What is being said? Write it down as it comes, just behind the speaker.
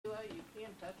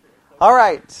All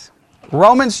right.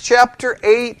 Romans chapter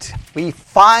 8. We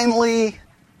finally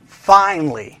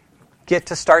get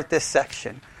to start this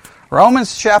section.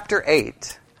 Romans chapter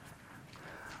 8.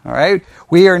 All right.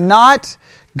 We are not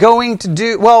going to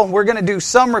do, we're going to do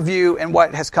some review in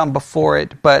what has come before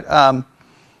it, but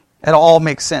it all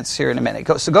makes sense here in a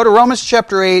minute. So go to Romans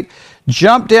chapter 8,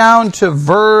 jump down to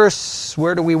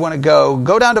where do we want to go?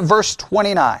 Go down to verse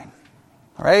 29.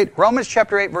 All right, Romans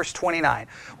chapter 8, verse 29.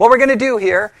 What we're going to do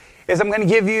here is I'm going to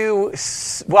give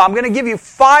you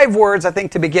 5 words, I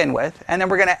think, to begin with, and then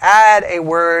we're going to add a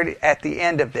word at the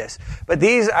end of this. But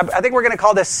these, I think we're going to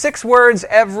call this 6 words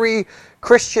every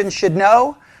Christian should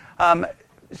know.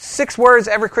 6 words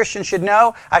every Christian should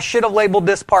know. I should have labeled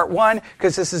this part 1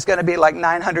 because this is going to be like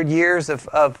 900 years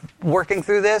of working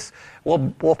through this.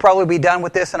 We'll probably be done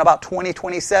with this in about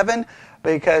 2027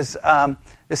 because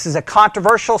this is a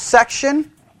controversial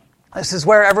section. This is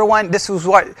where this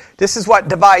is what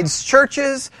divides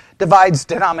churches, divides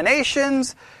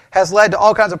denominations, has led to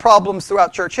all kinds of problems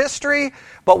throughout church history.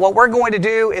 But what we're going to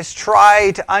do is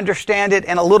try to understand it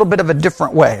in a little bit of a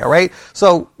different way, all right?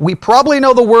 So we probably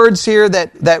know the words here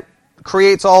that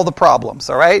creates all the problems,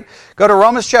 all right? Go to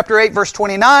Romans chapter 8, verse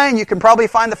 29. You can probably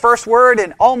find the first word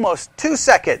in almost 2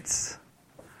 seconds.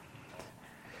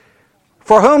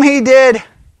 For whom he did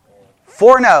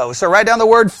foreknow. So write down the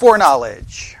word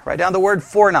foreknowledge. Write down the word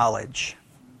foreknowledge.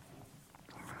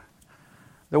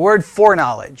 The word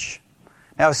foreknowledge.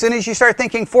 Now, as soon as you start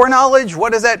thinking foreknowledge,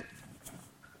 what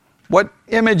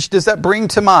image does that bring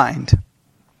to mind?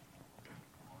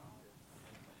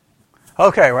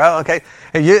 Okay, well, okay.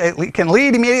 It can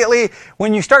lead immediately.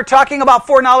 When you start talking about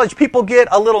foreknowledge, people get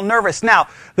a little nervous. Now,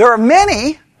 there are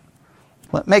many,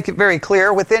 let me make it very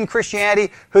clear, within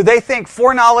Christianity who they think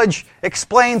foreknowledge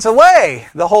explains away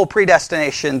the whole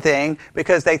predestination thing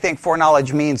because they think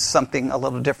foreknowledge means something a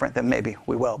little different than maybe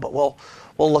we will, but we'll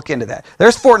look into that.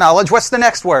 There's foreknowledge. What's the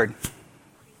next word?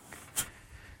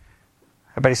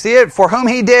 Everybody see it? For whom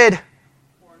he did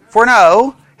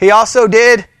foreknow, he also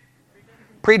did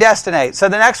predestinate. So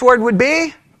the next word would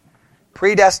be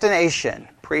predestination.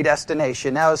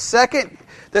 Predestination. Now,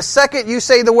 the second you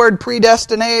say the word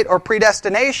predestinate or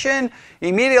predestination,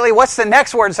 immediately what's the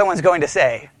next word someone's going to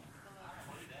say?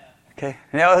 Okay,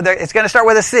 it's going to start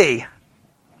with a C.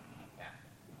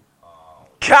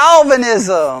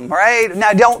 Calvinism, right?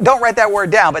 Now, don't write that word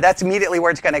down, but that's immediately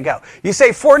where it's going to go. You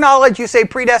say foreknowledge, you say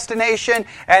predestination,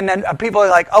 and then people are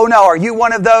like, oh no, are you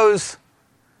one of those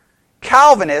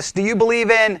Calvinists? Do you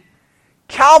believe in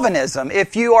Calvinism?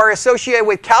 If you are associated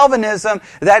with Calvinism,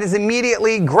 that is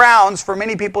immediately grounds for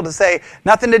many people to say,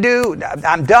 nothing to do,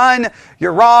 I'm done,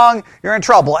 you're wrong, you're in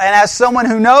trouble. And as someone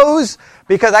who knows,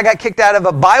 because I got kicked out of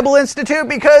a Bible institute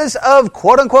because of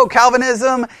quote-unquote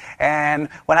Calvinism, and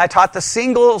when I taught the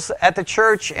singles at the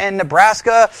church in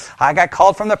Nebraska, I got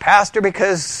called from the pastor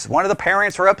because one of the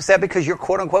parents were upset because you're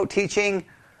quote-unquote teaching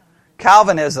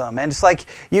Calvinism. And it's like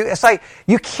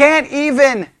you can't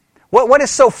even... What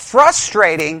is so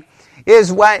frustrating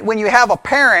is when you have a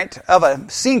parent of a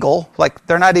single, like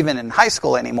they're not even in high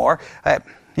school anymore,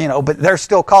 but they're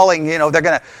still calling, they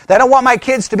don't want my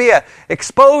kids to be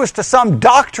exposed to some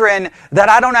doctrine that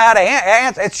I don't know how to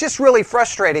answer. It's just really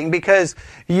frustrating because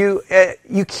you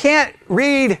can't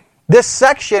read this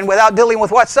section without dealing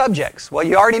with what subjects? Well,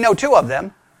 you already know 2 of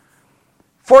them.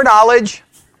 Foreknowledge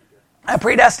and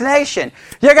predestination.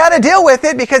 You got to deal with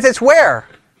it because it's where?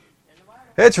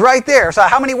 It's right there. So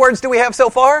how many words do we have so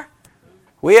far?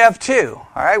 We have 2.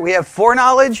 All right, we have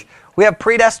foreknowledge, we have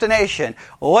predestination.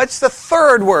 What's the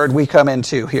third word we come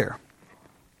into here?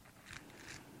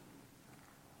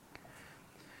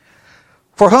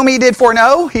 For whom he did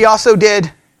foreknow, he also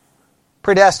did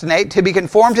predestinate to be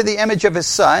conformed to the image of his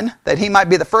Son, that he might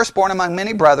be the firstborn among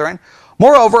many brethren.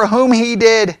 Moreover, whom he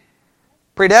did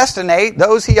predestinate,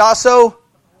 those he also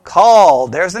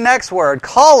called. There's the next word,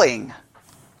 calling.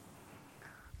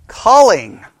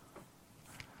 Calling.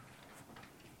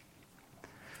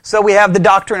 So we have the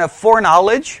doctrine of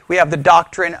foreknowledge, we have the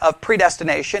doctrine of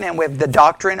predestination, and we have the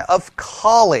doctrine of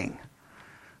calling.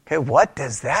 Okay, what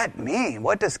does that mean?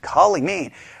 What does calling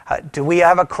mean? Do we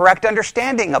have a correct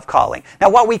understanding of calling? Now,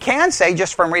 what we can say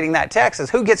just from reading that text is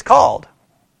who gets called?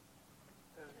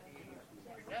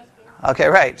 Okay,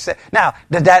 right. So, now,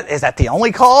 is that the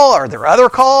only call? Are there other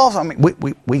calls? I mean,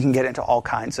 we can get into all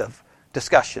kinds of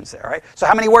discussions there, right? So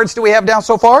how many words do we have down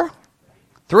so far?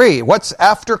 3. What's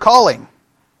after calling?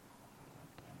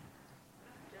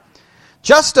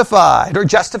 Justified or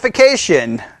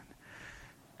justification.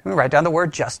 Let me write down the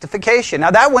word justification.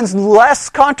 Now that one's less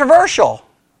controversial.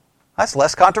 That's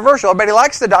less controversial. Everybody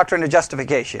likes the doctrine of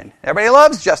justification. Everybody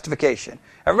loves justification.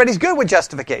 Everybody's good with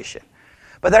justification.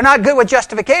 But they're not good with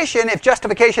justification if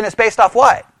justification is based off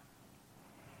what?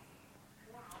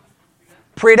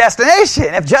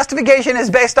 Predestination. If justification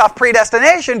is based off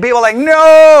predestination, people are like,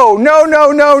 no.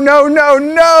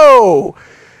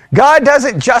 God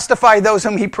doesn't justify those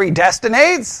whom he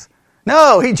predestinates.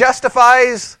 No, he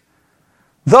justifies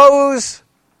those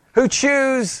who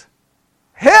choose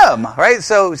him, right?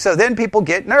 So then people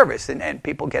get nervous and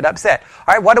people get upset.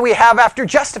 All right, what do we have after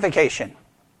justification?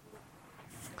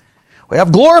 We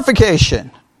have glorification.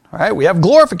 All right, we have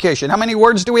glorification. How many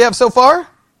words do we have so far?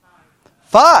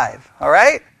 5. All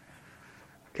right.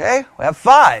 Okay, we have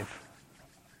 5.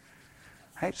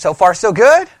 All right, so far so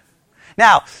good.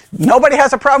 Now, nobody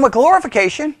has a problem with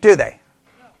glorification, do they?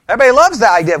 Everybody loves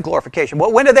the idea of glorification.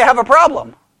 Well, when do they have a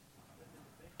problem?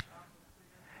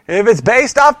 If it's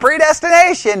based off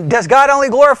predestination, does God only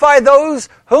glorify those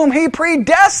whom he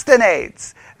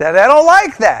predestinates? They don't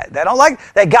like that.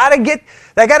 They gotta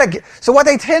get. So what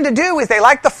they tend to do is they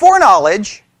like the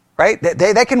foreknowledge, right?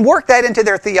 They can work that into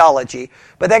their theology,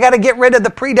 but they got to get rid of the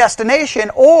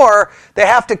predestination, or they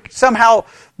have to somehow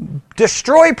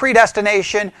destroy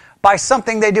predestination by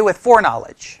something they do with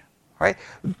foreknowledge, right?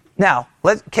 Now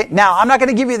I'm not going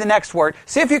to give you the next word.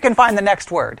 See if you can find the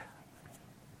next word.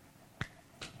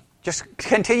 Just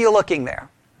continue looking there.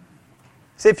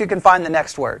 See if you can find the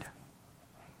next word.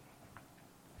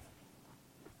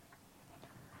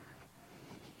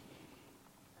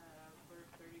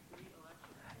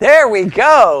 There we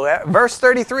go. Verse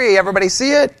 33. Everybody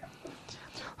see it?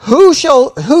 Who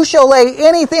shall lay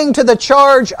anything to the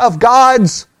charge of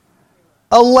God's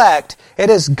elect?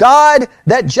 It is God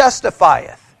that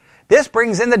justifieth. This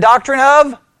brings in the doctrine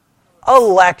of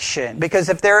election. Because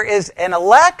if there is an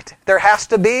elect, there has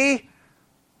to be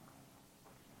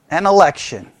an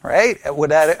election. Right? Would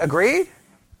that agree?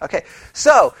 Okay.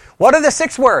 So, what are the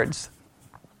 6 words?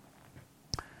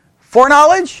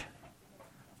 Foreknowledge,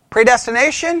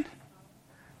 predestination,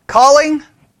 calling,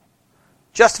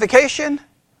 justification,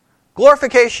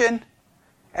 glorification,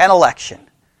 and election.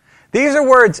 These are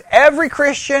words every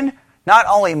Christian not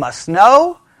only must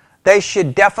know, they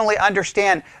should definitely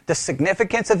understand the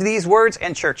significance of these words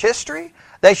in church history.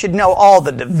 They should know all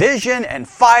the division and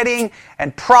fighting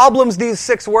and problems these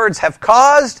 6 words have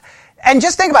caused. And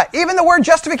just think about it, even the word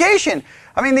justification.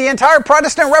 I mean, the entire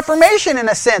Protestant Reformation, in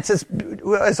a sense, is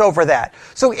over that.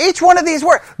 So each one of these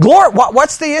words,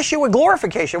 what's the issue with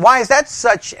glorification? Why is that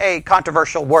such a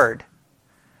controversial word?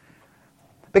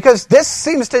 Because this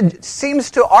seems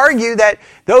to argue that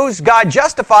those God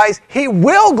justifies, he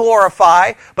will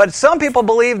glorify, but some people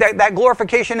believe that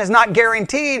glorification is not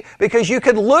guaranteed because you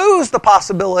could lose the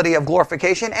possibility of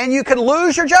glorification and you could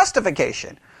lose your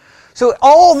justification. So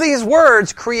all these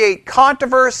words create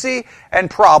controversy and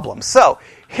problems. So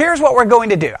here's what we're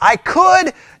going to do. I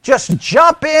could just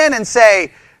jump in and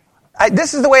say,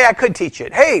 this is the way I could teach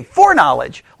it. Hey,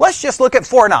 foreknowledge. Let's just look at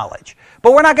foreknowledge.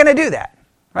 But we're not going to do that.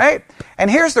 Right?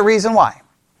 And here's the reason why.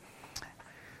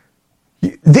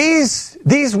 These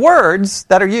words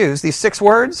that are used, these 6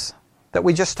 words that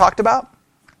we just talked about,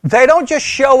 they don't just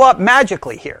show up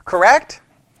magically here, correct?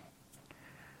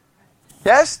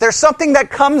 Yes? There's something that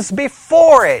comes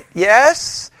before it,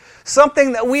 yes?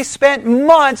 Something that we spent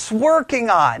months working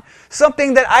on.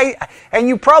 Something that and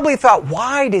you probably thought,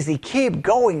 why does he keep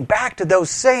going back to those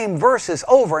same verses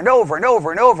over and over and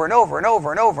over and over and over and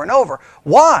over and over and over?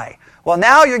 Why? Well,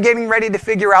 now you're getting ready to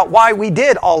figure out why we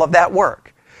did all of that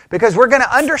work. Because we're going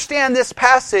to understand this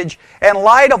passage in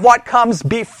light of what comes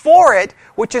before it,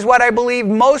 which is what I believe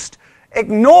most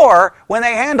ignore when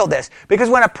they handle this.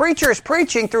 Because when a preacher is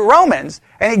preaching through Romans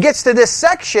and he gets to this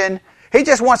section, he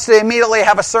just wants to immediately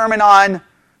have a sermon on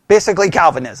basically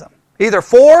Calvinism. Either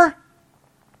for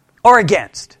or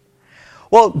against.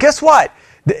 Well, guess what?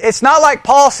 It's not like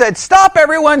Paul said, stop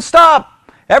everyone, stop.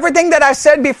 Everything that I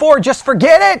said before, just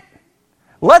forget it.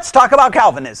 Let's talk about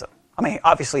Calvinism. I mean,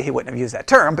 obviously he wouldn't have used that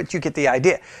term, but you get the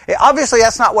idea. Obviously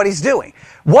that's not what he's doing.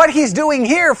 What he's doing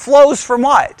here flows from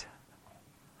what?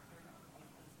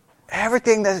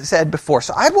 Everything that's said before.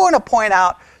 So I want to point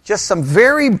out just some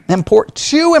very important,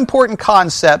 2 important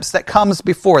concepts that comes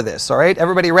before this. All right,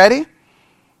 everybody ready?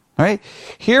 All right,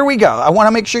 here we go. I want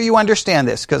to make sure you understand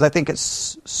this because I think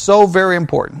it's so very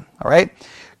important. All right,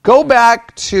 go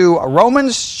back to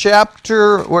Romans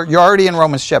chapter, or you're already in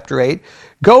Romans chapter 8.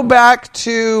 Go back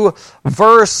to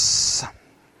verse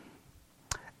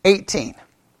 18. You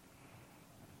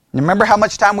remember how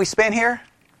much time we spent here?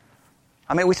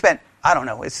 I mean, we spent, I don't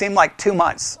know, it seemed like 2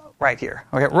 months right here.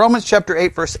 Okay, Romans chapter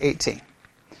 8, verse 18.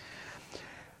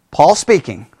 Paul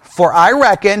speaking, For I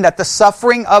reckon that the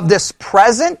suffering of this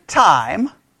present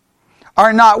time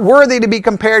are not worthy to be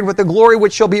compared with the glory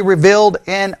which shall be revealed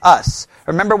in us.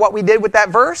 Remember what we did with that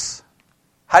verse?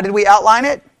 How did we outline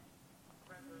it?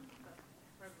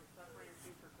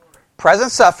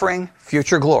 Present suffering,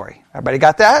 future glory. Everybody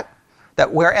got that?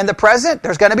 That where in the present,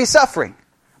 there's going to be suffering.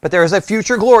 But there is a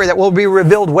future glory that will be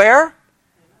revealed where?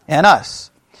 In us.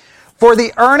 For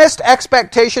the earnest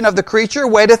expectation of the creature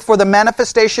waiteth for the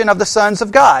manifestation of the sons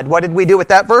of God. What did we do with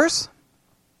that verse?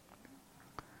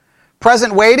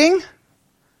 Present waiting,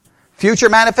 future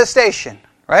manifestation,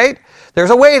 right?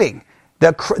 There's a waiting.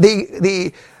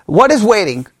 What is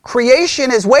waiting?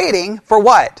 Creation is waiting for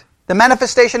what? The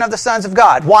manifestation of the sons of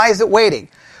God. Why is it waiting?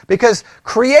 Because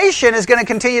creation is going to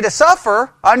continue to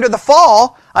suffer under the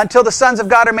fall until the sons of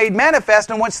God are made manifest.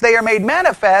 And once they are made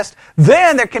manifest,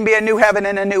 then there can be a new heaven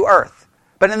and a new earth.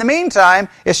 But in the meantime,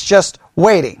 it's just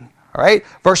waiting. All right?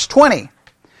 Verse 20.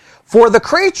 For the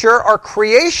creature or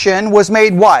creation was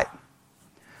made what?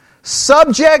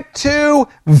 Subject to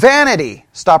vanity.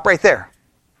 Stop right there.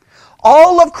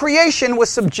 All of creation was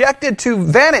subjected to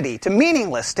vanity, to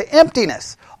meaningless, to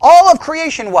emptiness. All of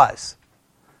creation was.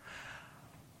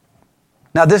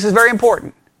 Now this is very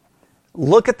important.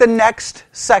 Look at the next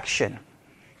section.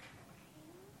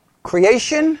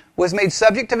 Creation was made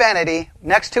subject to vanity.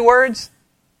 Next two words.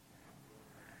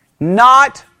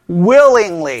 Not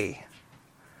willingly.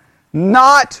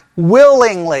 Not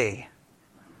willingly.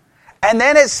 And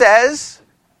then it says,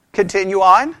 continue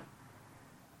on.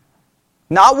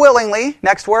 Not willingly.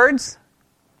 Next words.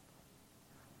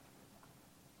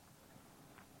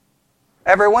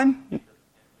 Everyone?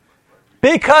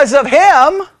 Because of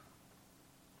him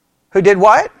who did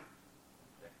what?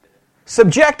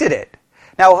 Subjected it.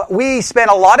 Now, we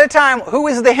spent a lot of time, who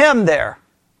is the him there?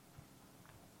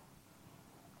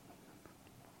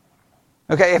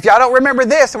 Okay, if y'all don't remember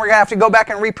this, then we're going to have to go back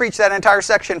and repreach that entire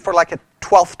section for like a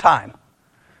 12th time.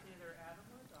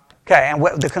 Okay, and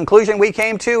the conclusion we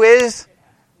came to is,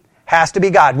 has to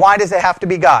be God. Why does it have to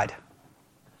be God?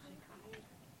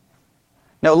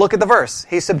 No, look at the verse.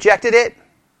 He subjected it.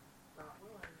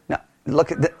 No,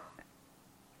 look at the...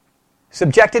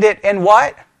 Subjected it in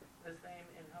what?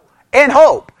 In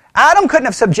hope. Adam couldn't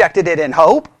have subjected it in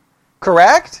hope.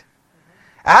 Correct?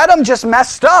 Adam just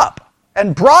messed up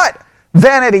and brought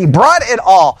vanity, brought it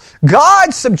all.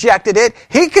 God subjected it.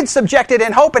 He could subject it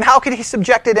in hope. And how could he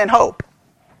subject it in hope?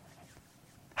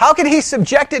 How could he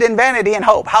subject it in vanity and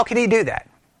hope? How could he do that?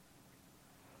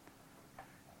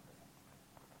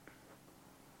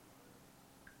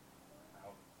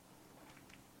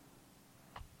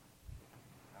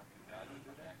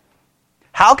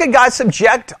 How could God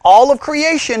subject all of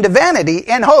creation to vanity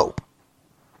in hope?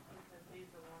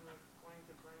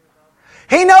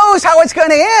 He knows how it's going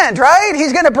to end, right?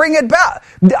 He's going to bring it back.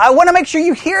 I want to make sure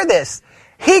you hear this.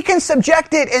 He can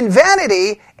subject it in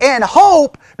vanity and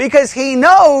hope because he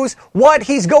knows what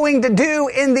he's going to do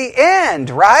in the end,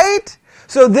 right?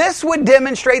 So this would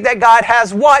demonstrate that God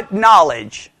has what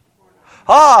knowledge?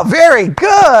 Oh, very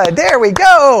good. There we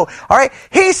go. All right.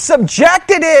 He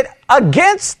subjected it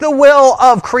against the will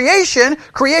of creation.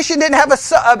 Creation didn't have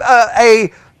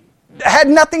had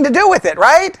nothing to do with it,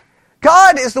 right?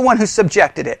 God is the one who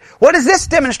subjected it. What does this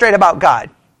demonstrate about God?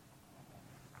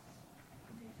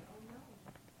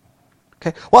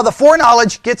 Okay. Well, the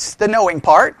foreknowledge gets the knowing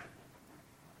part.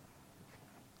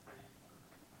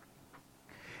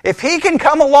 If he can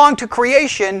come along to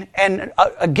creation and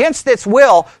against its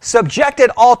will subject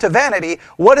it all to vanity,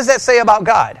 what does that say about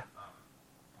God?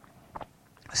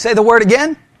 Say the word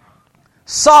again.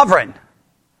 Sovereign.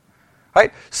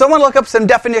 Right? Someone look up some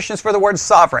definitions for the word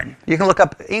sovereign. You can look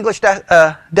up English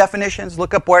definitions,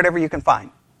 look up whatever you can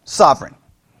find. Sovereign.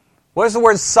 What does the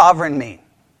word sovereign mean?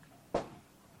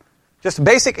 Just a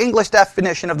basic English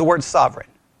definition of the word sovereign.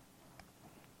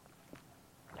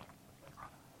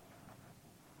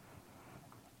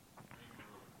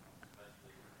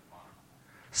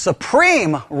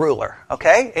 Supreme ruler.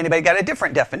 Okay? Anybody got a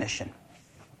different definition?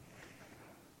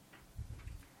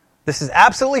 This is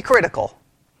absolutely critical.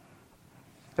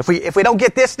 If we don't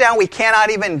get this down, we cannot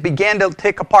even begin to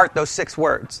take apart those 6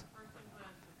 words.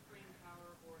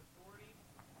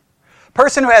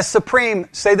 Person who has supreme,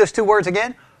 say those 2 words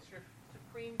again.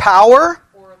 Supreme power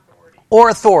or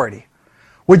authority.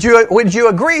 Would you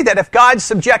agree that if God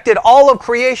subjected all of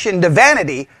creation to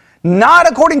vanity,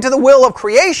 not according to the will of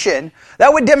creation,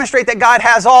 that would demonstrate that God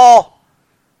has all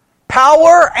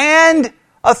power and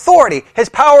authority. His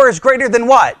power is greater than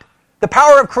what? The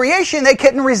power of creation, they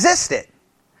couldn't resist it.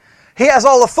 He has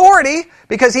all authority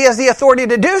because he has the authority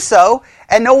to do so,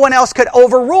 and no one else could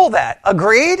overrule that.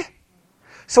 Agreed?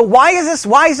 So why is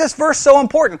this verse so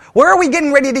important? Where are we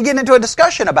getting ready to get into a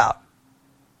discussion about?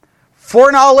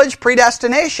 Foreknowledge,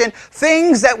 predestination,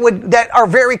 things that are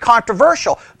very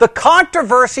controversial. The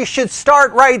controversy should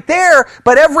start right there,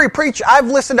 but every preacher, I've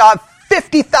listened to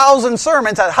 50,000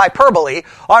 sermons at hyperbole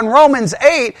on Romans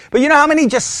 8, but you know how many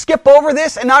just skip over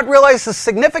this and not realize the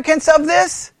significance of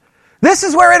this? This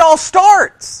is where it all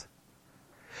starts.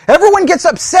 Everyone gets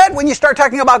upset when you start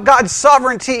talking about God's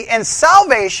sovereignty and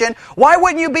salvation. Why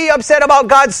wouldn't you be upset about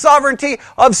God's sovereignty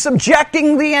of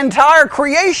subjecting the entire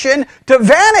creation to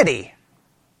vanity?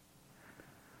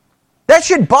 That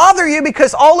should bother you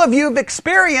because all of you have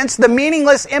experienced the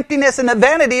meaningless emptiness and the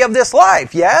vanity of this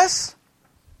life, yes?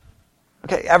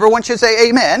 Okay, everyone should say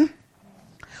amen.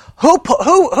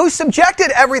 Who subjected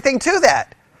everything to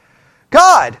that?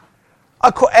 God.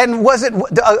 And was it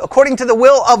according to the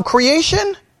will of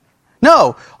creation?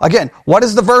 No. Again, what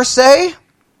does the verse say?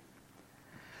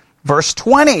 Verse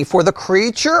 20, for the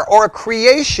creature or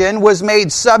creation was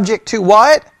made subject to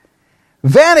what?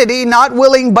 Vanity, not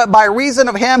willing, but by reason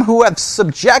of him who hath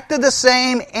subjected the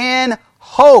same in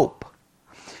hope.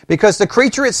 Because the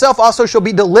creature itself also shall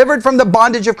be delivered from the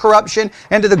bondage of corruption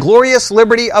and to the glorious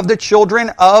liberty of the children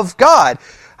of God.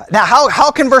 Now, how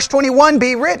can verse 21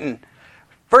 be written?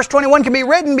 Verse 21 can be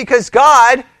written because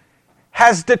God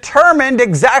has determined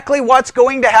exactly what's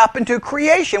going to happen to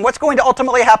creation. What's going to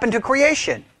ultimately happen to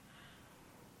creation?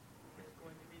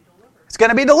 It's going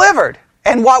to be delivered.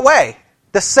 In what way?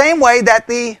 The same way that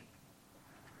the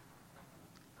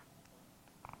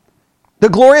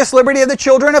glorious liberty of the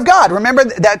children of God. Remember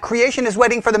that creation is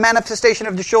waiting for the manifestation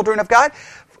of the children of God?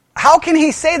 How can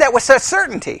he say that with such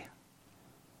certainty?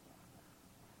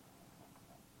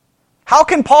 How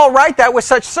can Paul write that with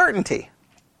such certainty?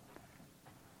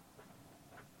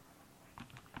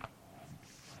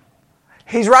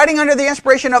 He's writing under the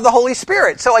inspiration of the Holy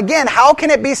Spirit. So again, how can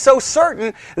it be so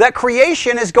certain that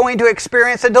creation is going to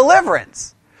experience a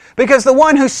deliverance? Because the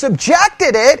one who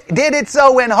subjected it did it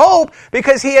so in hope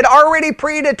because he had already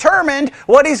predetermined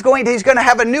what he's going to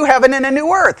have a new heaven and a new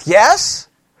earth. Yes?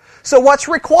 So what's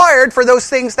required for those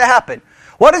things to happen?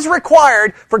 What is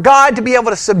required for God to be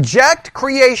able to subject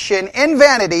creation in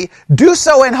vanity, do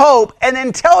so in hope, and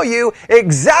then tell you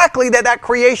exactly that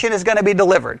creation is going to be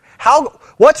delivered?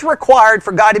 What's required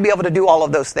for God to be able to do all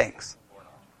of those things?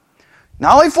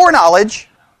 Not only foreknowledge,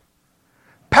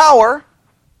 power,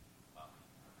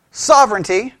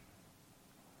 sovereignty.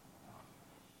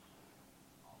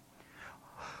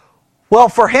 Well,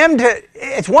 for him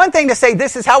it's one thing to say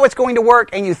this is how it's going to work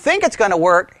and you think it's going to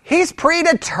work. He's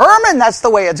predetermined that's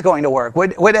the way it's going to work.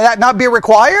 Would that not be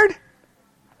required?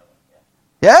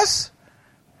 Yes?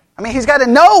 I mean, he's got to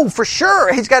know for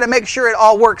sure. He's got to make sure it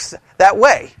all works that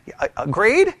way.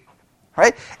 Agreed?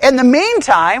 Right? In the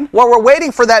meantime, while we're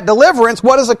waiting for that deliverance,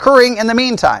 what is occurring in the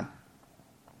meantime?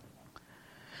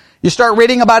 You start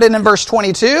reading about it in verse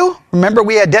 22. Remember,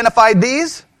 we identified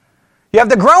these. You have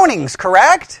the groanings,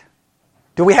 correct?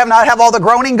 Do we not have all the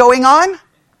groaning going on?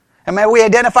 And maybe we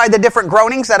identified the different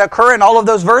groanings that occur in all of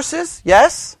those verses?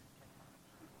 Yes?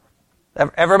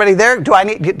 Everybody there?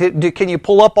 Can you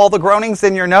pull up all the groanings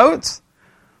in your notes?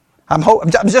 I'm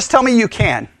just telling me you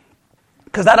can.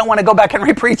 Because I don't want to go back and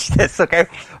re-preach this, okay?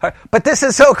 But this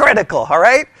is so critical, all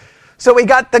right? So we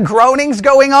got the groanings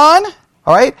going on,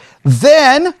 all right?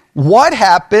 Then what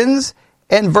happens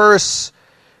in verse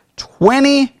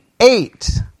 28?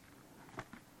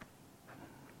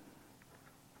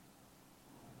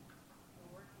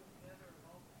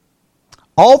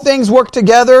 All things work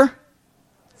together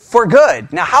for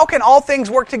good. Now, how can all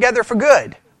things work together for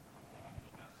good?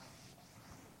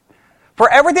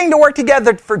 For everything to work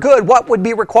together for good, what would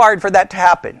be required for that to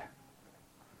happen?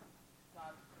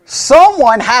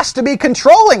 Someone has to be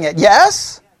controlling it,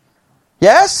 yes?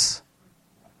 Yes?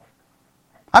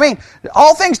 I mean,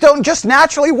 all things don't just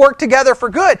naturally work together for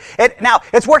good. Now,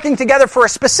 it's working together for a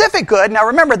specific good. Now,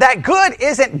 remember, that good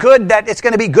isn't good that it's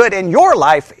going to be good in your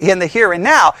life in the here and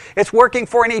now. It's working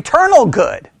for an eternal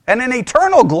good and an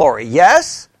eternal glory.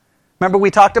 Yes? Remember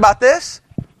we talked about this?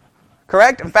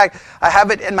 Correct? In fact, I have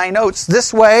it in my notes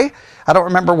this way. I don't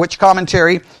remember which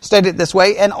commentary stated it this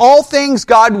way. In all things,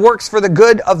 God works for the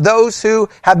good of those who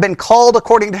have been called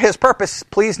according to His purpose.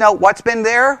 Please note what's been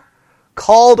there.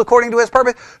 Called according to His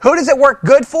purpose. Who does it work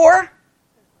good for?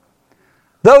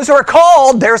 Those who are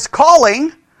called, there's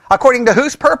calling. According to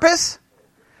whose purpose?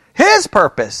 His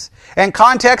purpose. In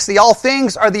context, the all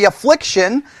things are the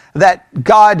affliction that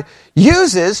God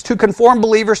uses to conform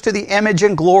believers to the image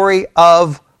and glory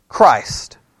of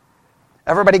Christ.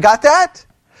 Everybody got that?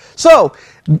 So,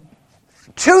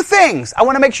 Two things. I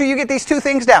want to make sure you get these two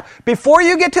things down. Before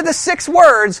you get to the 6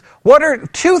 words, what are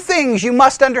 2 things you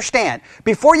must understand?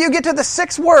 Before you get to the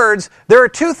 6 words, there are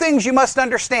 2 things you must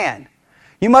understand.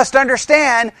 You must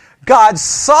understand God's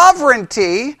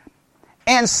sovereignty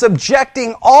and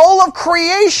subjecting all of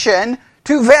creation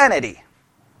to vanity.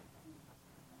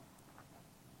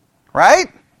 Right?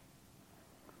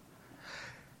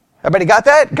 Everybody got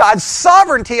that? God's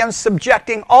sovereignty and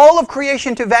subjecting all of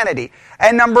creation to vanity.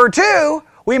 And number 2,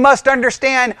 we must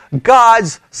understand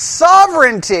God's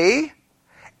sovereignty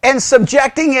and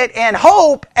subjecting it in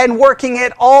hope and working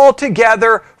it all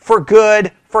together for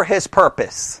good for His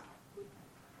purpose.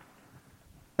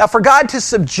 Now, for God to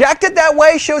subject it that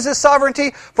way shows His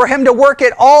sovereignty. For Him to work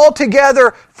it all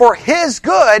together for His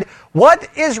good, what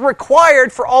is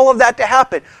required for all of that to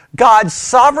happen? God's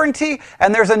sovereignty,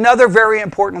 and there's another very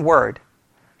important word.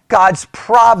 God's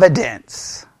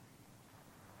providence.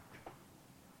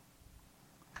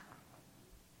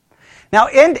 Now,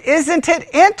 isn't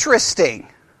it interesting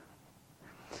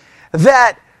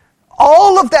that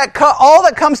all that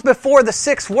comes before the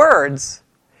 6 words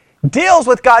deals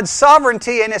with God's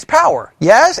sovereignty and His power?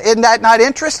 Yes? Isn't that not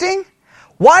interesting?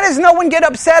 Why does no one get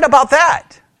upset about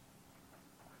that?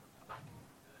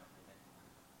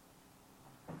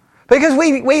 Because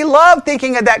we love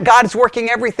thinking that God's working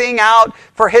everything out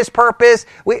for His purpose.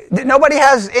 Nobody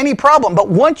has any problem. But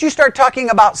once you start talking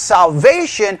about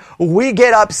salvation, we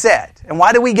get upset. And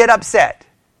why do we get upset?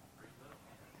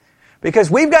 Because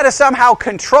we've got to somehow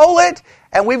control it,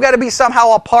 and we've got to be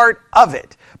somehow a part of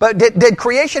it. But did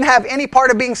creation have any part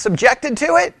of being subjected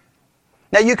to it?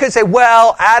 Now you could say,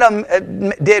 well, Adam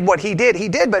did what he did. He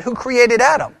did, but who created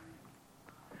Adam?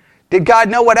 Did God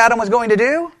know what Adam was going to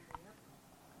do?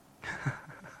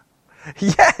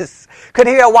 Yes. Could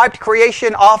He have wiped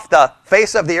creation off the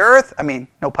face of the earth? I mean,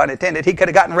 no pun intended. He could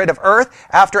have gotten rid of earth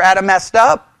after Adam messed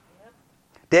up.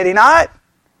 Did He not?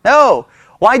 No.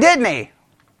 Why didn't He?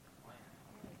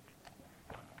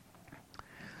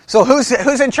 So who's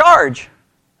in charge?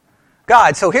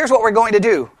 God. So here's what we're going to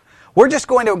do. We're just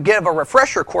going to give a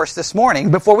refresher course this morning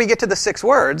before we get to the 6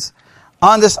 words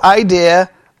on this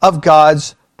idea of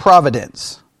God's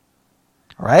providence.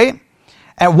 All right?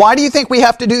 And why do you think we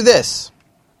have to do this?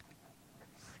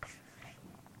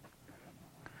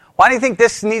 Why do you think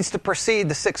this needs to precede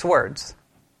the 6 words?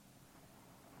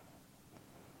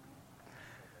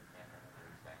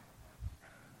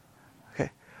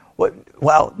 Okay.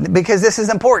 Well, because this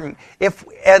is important.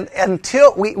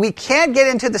 Until we can't get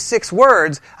into the 6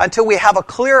 words until we have a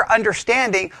clear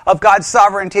understanding of God's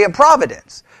sovereignty and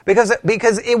providence. Because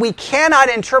we cannot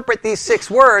interpret these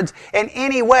 6 words in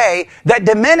any way that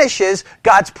diminishes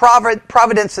God's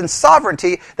providence and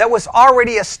sovereignty that was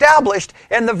already established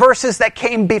in the verses that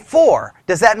came before.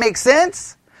 Does that make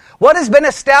sense? What has been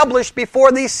established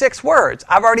before these 6 words?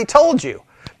 I've already told you.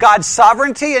 God's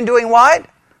sovereignty in doing what?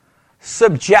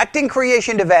 Subjecting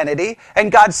creation to vanity.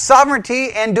 And God's sovereignty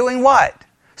in doing what?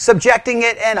 Subjecting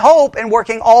it in hope and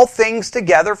working all things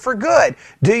together for good.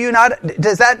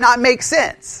 Does that not make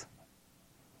sense?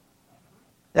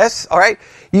 Yes? All right.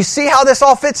 You see how this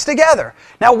all fits together.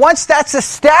 Now, once that's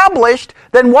established,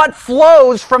 then what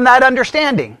flows from that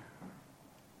understanding?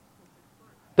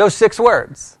 Those 6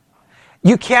 words.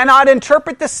 You cannot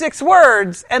interpret the 6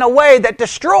 words in a way that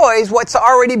destroys what's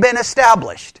already been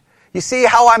established. You see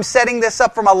how I'm setting this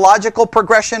up from a logical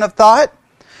progression of thought?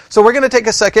 So we're going to take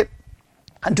a second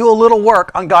and do a little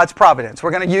work on God's providence.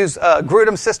 We're going to use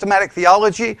Grudem's systematic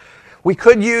theology. We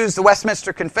could use the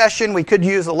Westminster Confession. We could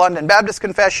use the London Baptist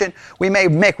Confession. We may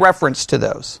make reference to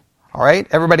those. All right,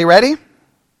 everybody ready?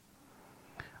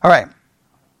 All right.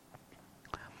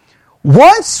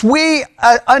 Once we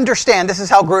understand, this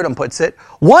is how Grudem puts it,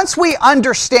 once we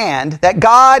understand that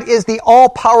God is the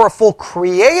all-powerful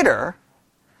creator,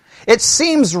 it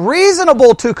seems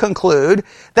reasonable to conclude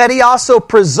that He also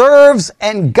preserves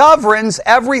and governs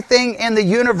everything in the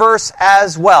universe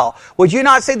as well. Would you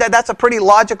not say that that's a pretty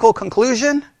logical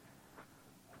conclusion?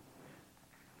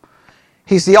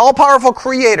 He's the all-powerful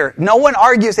creator. No one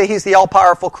argues that He's the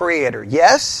all-powerful creator.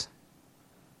 Yes?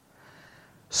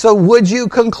 So would you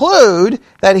conclude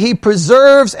that He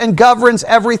preserves and governs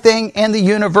everything in the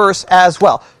universe as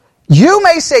well? You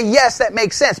may say, yes, that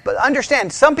makes sense, but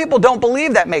understand, some people don't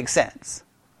believe that makes sense.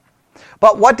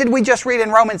 But what did we just read in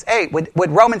Romans 8?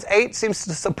 Would Romans 8 seems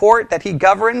to support that He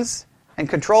governs and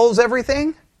controls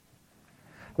everything?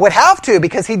 Would have to,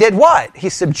 because He did what? He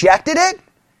subjected it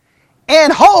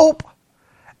in hope,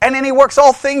 and then He works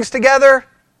all things together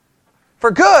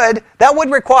for good. That would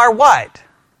require what?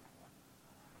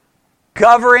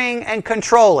 Governing and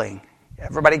controlling.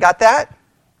 Everybody got that?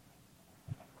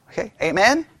 Okay,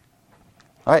 amen?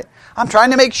 All right. I'm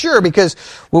trying to make sure because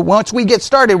once we get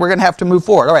started, we're going to have to move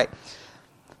forward. All right.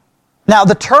 Now,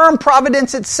 the term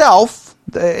providence itself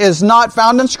is not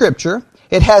found in Scripture.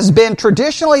 It has been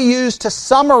traditionally used to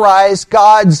summarize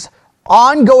God's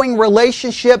ongoing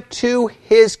relationship to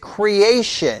His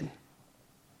creation.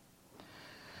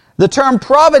 The term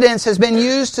providence has been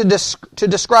used to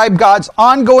describe God's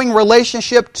ongoing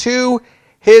relationship to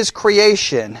His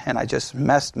creation. And I just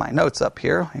messed my notes up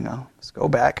here. Hang on, let's go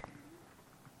back.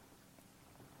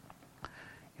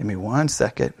 Give me 1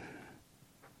 second.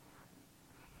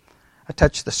 I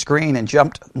touched the screen and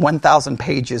jumped 1,000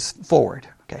 pages forward.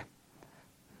 Okay.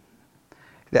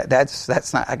 That's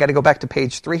not, I got to go back to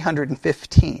page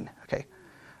 315. Okay.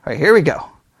 All right, here we go.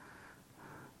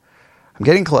 I'm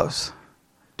getting close.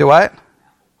 Do what?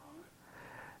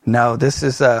 No, this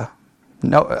is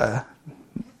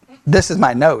this is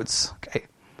my notes. Okay.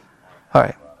 All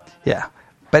right. Yeah.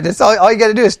 But it's all you got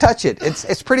to do is touch it.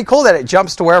 It's pretty cool that it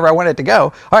jumps to wherever I want it to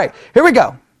go. All right, here we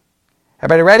go.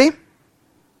 Everybody ready?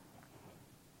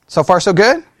 So far, so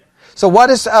good? So what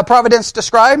does providence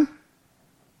describe?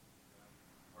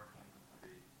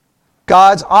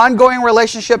 God's ongoing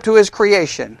relationship to His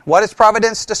creation. What does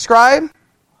providence describe?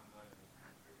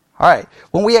 All right.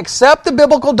 When we accept the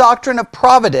biblical doctrine of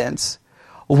providence,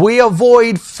 we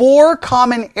avoid 4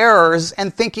 common errors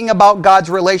in thinking about God's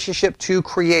relationship to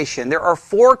creation. There are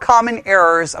 4 common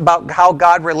errors about how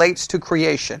God relates to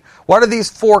creation. What are these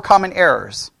 4 common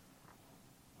errors?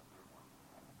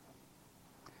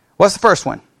 What's the first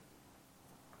one?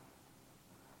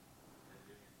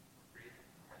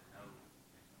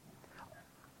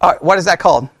 All right, what is that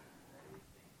called?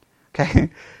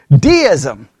 Okay.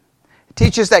 Deism. It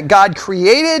teaches that God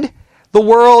created the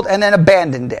world and then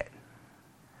abandoned it.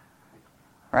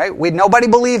 Right? Nobody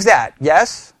believes that.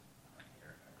 Yes?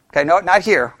 Okay, no, not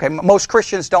here. Okay, most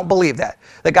Christians don't believe that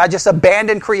God just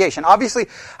abandoned creation. Obviously,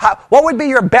 what would be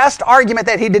your best argument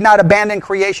that He did not abandon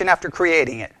creation after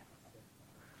creating it?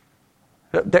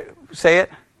 Say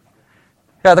it.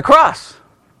 Yeah, the cross.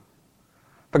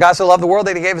 For God so loved the world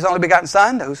that He gave His only begotten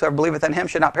Son, that whosoever believeth in Him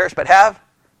should not perish but have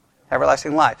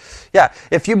everlasting life. Yeah,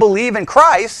 if you believe in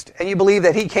Christ and you believe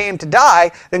that He came to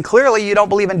die, then clearly you don't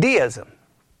believe in deism.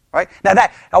 Right? Now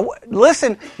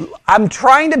listen, I'm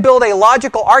trying to build a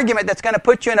logical argument that's going to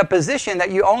put you in a position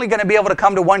that you're only going to be able to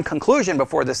come to one conclusion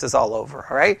before this is all over.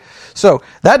 All right? So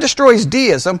that destroys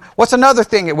deism. What's another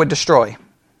thing it would destroy?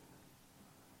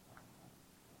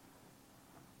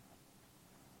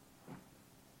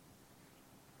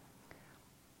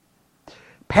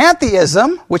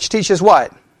 Pantheism, which teaches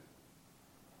what?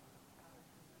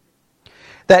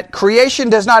 That creation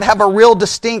does not have a real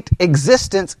distinct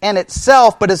existence in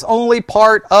itself, but is only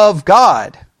part of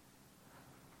God.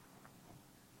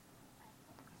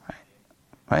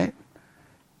 Right?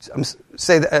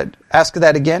 Ask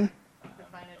that again.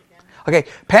 Okay,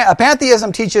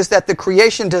 pantheism teaches that the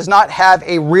creation does not have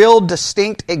a real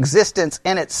distinct existence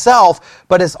in itself,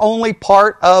 but is only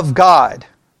part of God.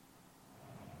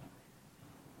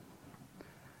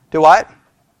 Do what?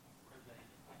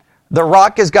 The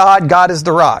rock is God, God is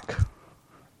the rock.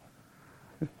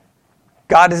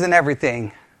 God is in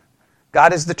everything.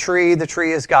 God is the tree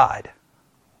is God.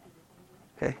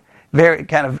 Okay. Very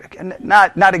kind of,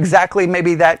 not exactly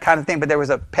maybe that kind of thing, but there was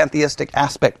a pantheistic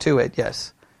aspect to it,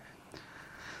 yes.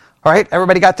 All right,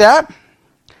 everybody got that?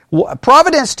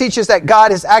 Providence teaches that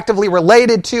God is actively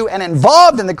related to and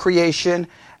involved in the creation.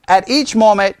 At each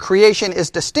moment, creation is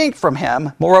distinct from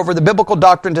Him. Moreover, the biblical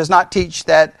doctrine does not teach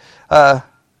that...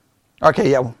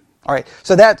 Okay, yeah. All right.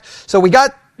 So we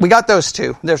got those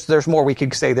 2. There's more we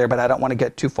could say there, but I don't want to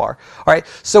get too far. All right.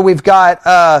 So we've got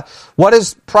what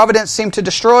does providence seem to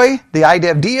destroy? The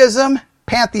idea of deism,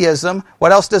 pantheism.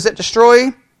 What else does it destroy?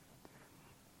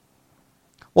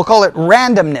 We'll call it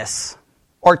randomness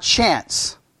or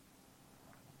chance.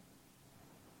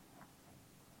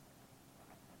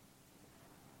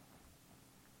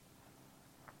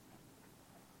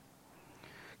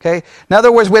 Okay? In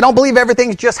other words, we don't believe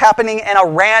everything's just happening in a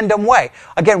random way.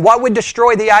 Again, what would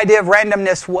destroy the idea of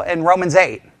randomness in Romans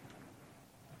 8?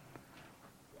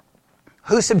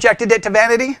 Who subjected it to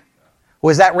vanity?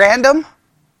 Was that random?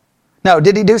 No.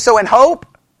 Did He do so in hope?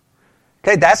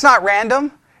 Okay, that's not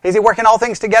random. Is He working all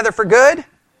things together for good? In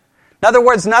other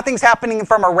words, nothing's happening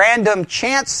from a random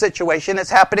chance situation.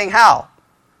 It's happening how?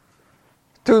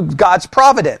 Through God's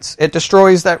providence. It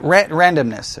destroys that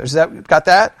randomness. Got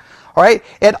that? All right.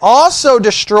 It also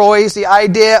destroys the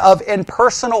idea of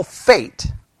impersonal fate.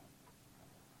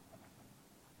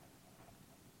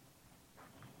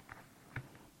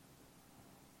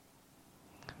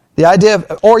 The idea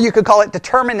of, or you could call it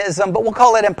determinism, but we'll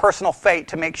call it impersonal fate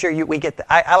to make sure we get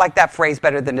I like that phrase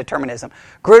better than determinism.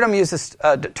 Grudem uses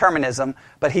determinism,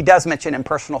 but he does mention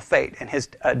impersonal fate in his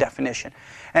definition.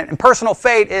 And impersonal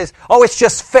fate is, it's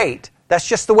just fate. That's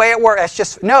just the way it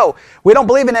works. No, we don't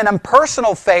believe in an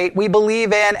impersonal fate. We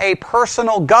believe in a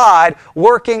personal God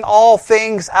working all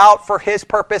things out for his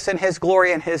purpose and his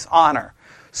glory and his honor.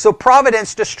 So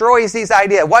providence destroys these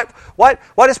ideas. What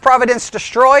does providence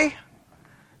destroy?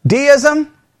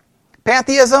 Deism,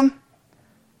 pantheism,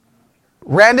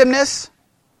 randomness,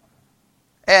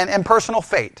 and impersonal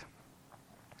fate.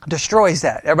 Destroys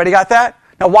that. Everybody got that?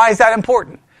 Now, why is that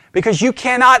important? Because you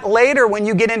cannot later, when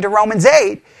you get into Romans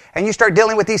 8, and you start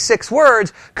dealing with these 6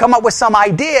 words, come up with some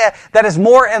idea that is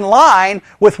more in line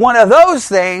with one of those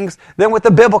things than with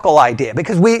the biblical idea.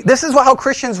 Because this is how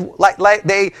Christians,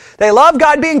 they love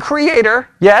God being creator,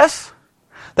 yes.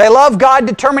 They love God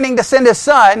determining to send his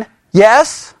son,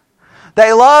 yes.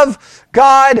 They love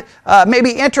God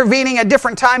maybe intervening at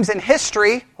different times in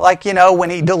history, like, when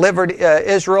he delivered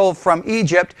Israel from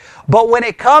Egypt. But when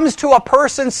it comes to a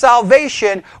person's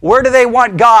salvation, where do they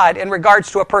want God in regards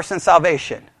to a person's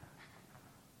salvation?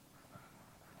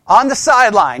 On the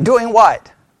sideline, doing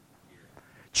what?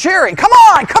 Cheering. Come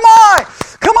on, come on,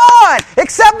 come on.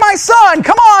 Accept my son.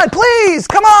 Come on, please,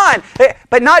 come on.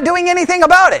 But not doing anything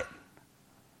about it.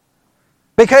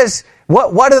 Because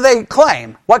what do they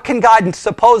claim? What can God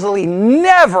supposedly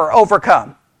never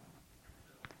overcome?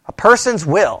 A person's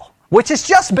will. Which is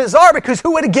just bizarre, because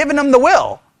who would have given them the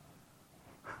will?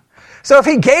 So if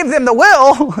he gave them the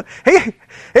will,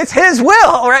 it's his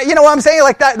will, right? You know what I'm saying?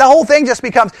 Like that, the whole thing just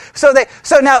becomes, so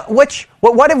now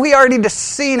what have we already just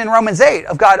seen in Romans 8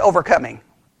 of God overcoming?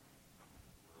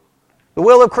 The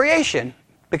will of creation,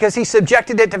 because he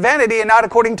subjected it to vanity and not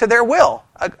according to their will.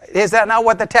 Is that not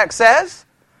what the text says?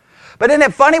 But isn't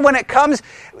it funny when it comes,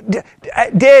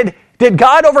 did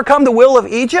God overcome the will of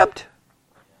Egypt?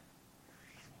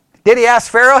 Did he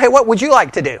ask Pharaoh, hey, what would you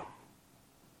like to do?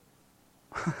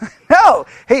 No,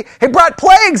 he brought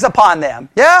plagues upon them.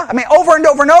 Yeah? I mean, over and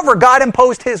over and over, God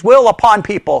imposed his will upon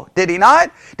people. Did he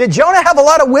not? Did Jonah have a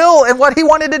lot of will in what he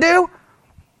wanted to do?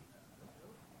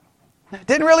 It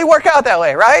didn't really work out that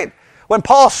way, right?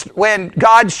 When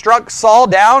God struck Saul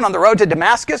down on the road to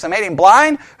Damascus and made him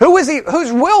blind, whose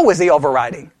will was he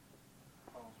overriding?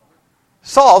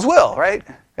 Saul's will, right?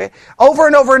 Over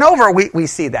and over and over, we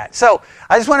see that. So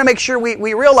I just want to make sure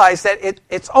we realize that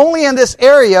it's only in this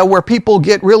area where people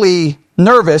get really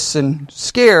nervous and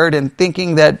scared and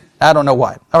thinking that, I don't know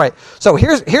what. All right, so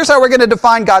here's how we're going to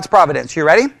define God's providence. You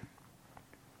ready?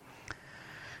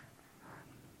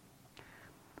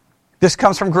 This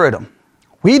comes from Grudem.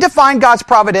 We define God's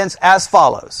providence as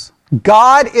follows.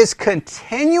 God is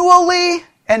continually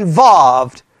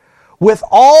involved with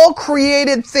all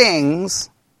created things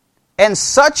in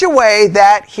such a way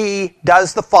that he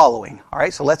does the following. All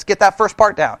right, so let's get that first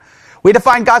part down. We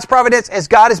define God's providence as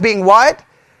God as being what?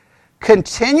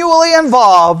 Continually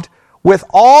involved with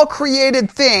all created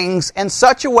things in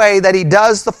such a way that he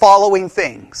does the following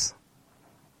things.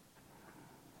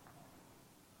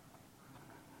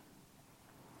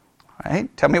 All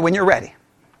right, tell me when you're ready.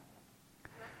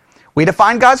 We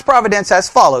define God's providence as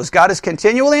follows. God is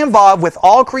continually involved with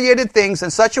all created things in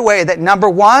such a way that, number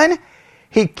one,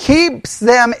 he keeps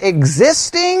them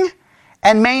existing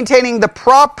and maintaining the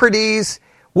properties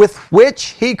with which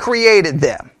he created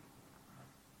them.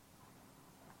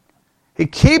 He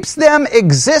keeps them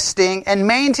existing and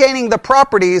maintaining the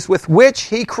properties with which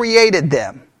he created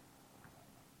them.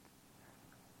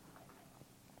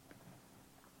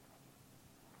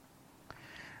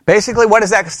 Basically, what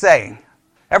is that saying?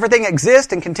 Everything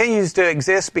exists and continues to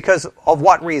exist because of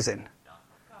what reason?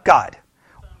 God.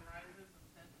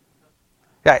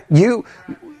 Yeah, the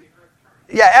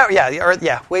earth,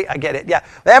 I get it. Yeah,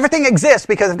 everything exists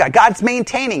because of God. God's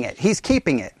maintaining it. He's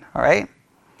keeping it. All right.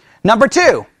 Number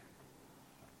two,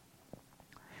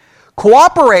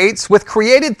 cooperates with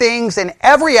created things in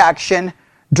every action,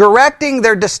 directing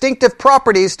their distinctive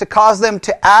properties to cause them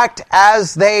to act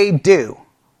as they do.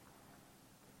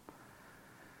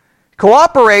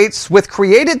 Cooperates with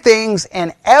created things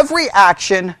in every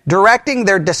action, directing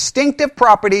their distinctive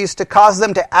properties to cause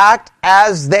them to act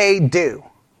as they do.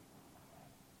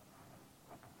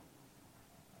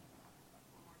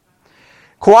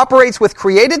 Cooperates with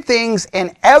created things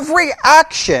in every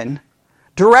action,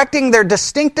 directing their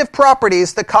distinctive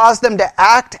properties to cause them to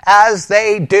act as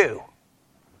they do.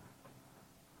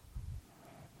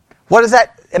 What does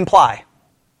that imply?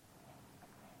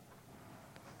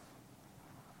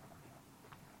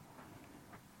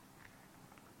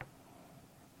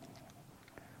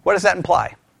 What does that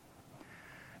imply?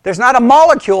 There's not a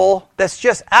molecule that's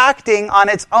just acting on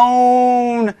its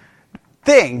own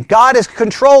thing. God is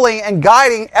controlling and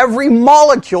guiding every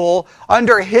molecule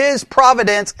under His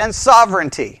providence and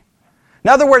sovereignty. In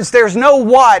other words, there's no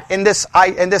what in this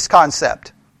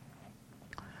concept.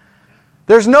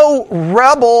 There's no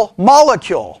rebel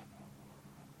molecule.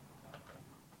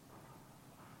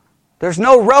 There's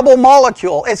no rebel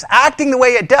molecule. It's acting the way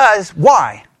it does.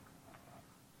 Why?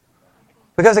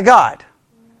 Because of God.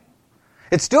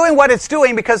 It's doing what it's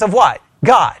doing because of what?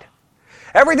 God.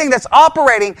 Everything that's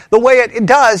operating the way it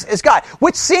does is God.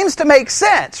 Which seems to make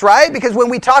sense, right? Because when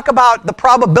we talk about the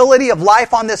probability of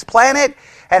life on this planet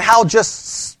and how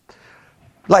just,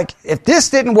 like, if this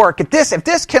didn't work, if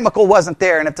this chemical wasn't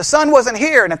there, and if the sun wasn't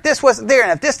here, and if this wasn't there,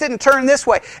 and if this didn't turn this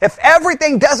way, if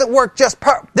everything doesn't work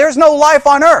there's no life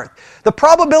on Earth. The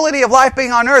probability of life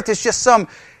being on Earth is just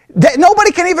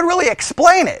nobody can even really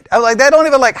explain it. Like, they don't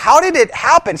even how did it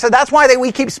happen? So that's why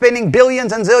we keep spending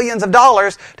billions and zillions of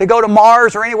dollars to go to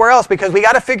Mars or anywhere else, because we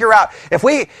got to figure out if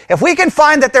we can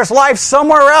find that there's life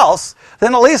somewhere else,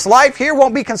 then at least life here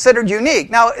won't be considered unique.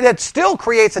 Now, it still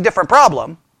creates a different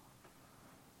problem,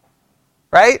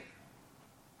 right?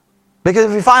 Because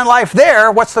if we find life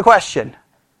there, what's the question?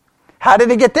 How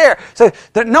did it get there? So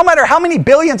no matter how many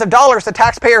billions of dollars the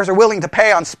taxpayers are willing to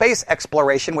pay on space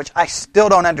exploration, which I still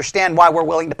don't understand why we're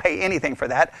willing to pay anything for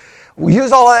that, we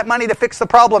use all of that money to fix the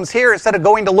problems here instead of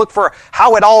going to look for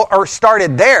how it all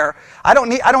started there. I don't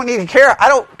need to care. I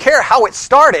don't care how it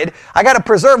started. I got to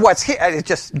preserve what's here.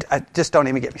 Just don't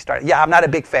even get me started. Yeah, I'm not a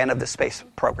big fan of the space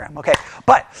program. Okay,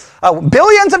 but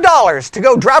billions of dollars to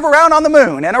go drive around on the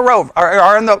moon in a rover, or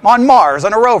on Mars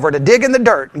on a rover to dig in the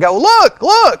dirt and go,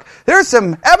 look, there's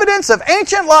some evidence of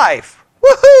ancient life.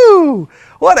 Woohoo!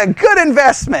 What a good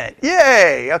investment!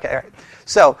 Yay! Okay, all right.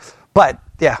 So, but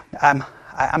yeah,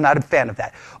 I'm not a fan of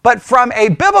that. But from a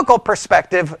biblical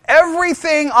perspective,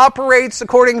 everything operates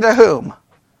according to whom?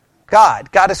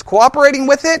 God. God is cooperating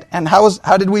with it. And how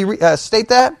did we state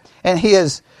that? And He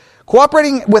is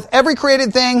cooperating with every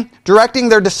created thing, directing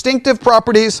their distinctive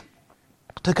properties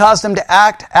to cause them to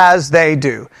act as they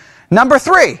do. Number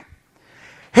 3,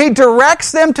 He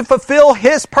directs them to fulfill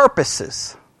His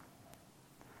purposes.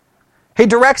 He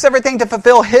directs everything to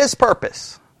fulfill His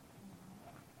purpose.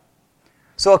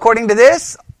 So according to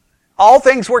this, all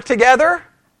things work together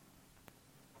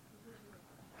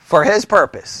for His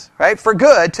purpose, right? For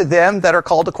good to them that are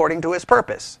called according to His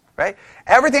purpose, right?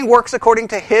 Everything works according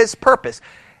to His purpose.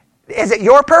 Is it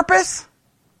your purpose?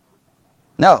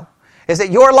 No. Is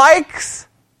it your likes?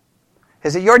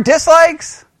 Is it your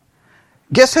dislikes?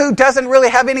 Guess who doesn't really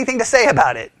have anything to say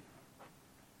about it?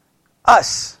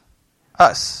 Us.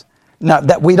 Now,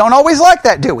 that we don't always like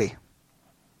that, do we?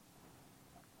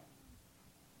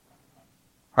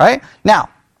 Right? Now,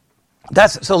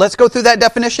 so let's go through that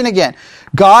definition again.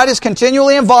 God is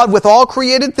continually involved with all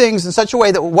created things in such a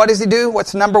way that what does He do?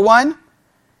 What's number 1?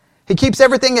 He keeps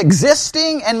everything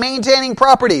existing and maintaining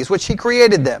properties, which He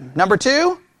created them. Number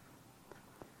 2,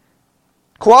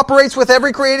 cooperates with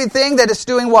every created thing that is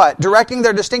doing what? Directing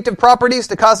their distinctive properties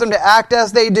to cause them to act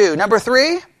as they do. Number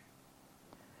 3,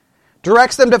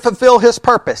 directs them to fulfill His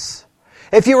purpose.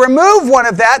 If you remove one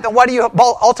of that, then what do you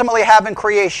ultimately have in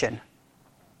creation?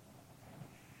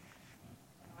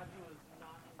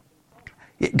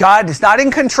 God is not in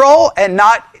control and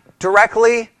not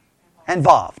directly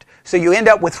involved. So you end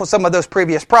up with some of those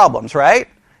previous problems, right?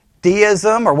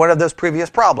 Deism or one of those previous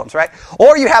problems, right?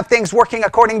 Or you have things working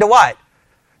according to what?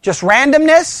 Just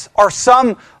randomness or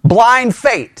some blind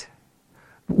fate.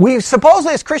 We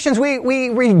supposedly as Christians, we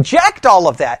reject all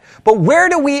of that. But where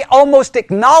do we almost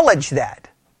acknowledge that?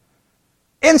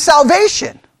 In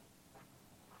salvation.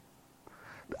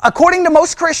 According to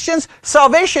most Christians,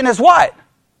 salvation is what?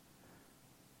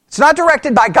 It's not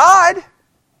directed by God,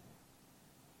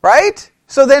 right?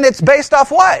 So then it's based off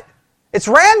what? It's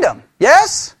random,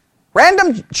 yes?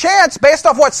 Random chance based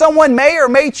off what someone may or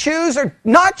may choose or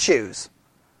not choose.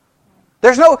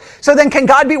 So then can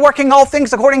God be working all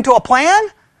things according to a plan?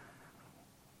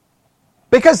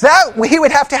 Because He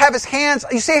would have to have His hands,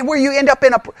 you see where you end up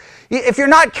if you're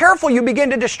not careful, you begin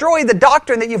to destroy the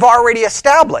doctrine that you've already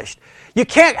established. You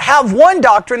can't have one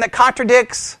doctrine that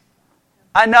contradicts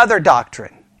another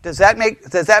doctrine. Does that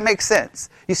make sense?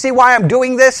 You see why I'm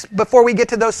doing this before we get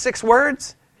to those 6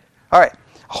 words? All right.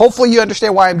 Hopefully you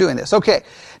understand why I'm doing this. Okay.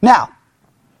 Now,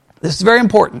 this is very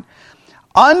important.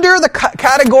 Under the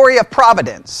category of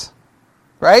providence,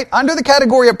 right? Under the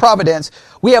category of providence,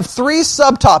 we have 3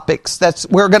 subtopics that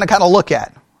we're going to kind of look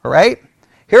at. All right?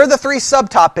 Here are the 3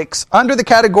 subtopics under the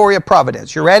category of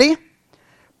providence. You ready?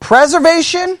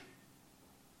 Preservation,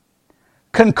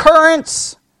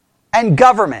 concurrence, and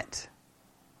government.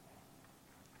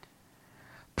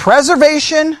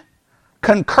 Preservation,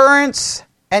 concurrence,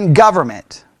 and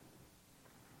government.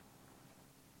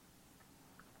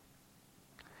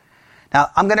 Now,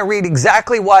 I'm going to read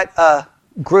exactly what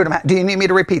Grudem had. Do you need me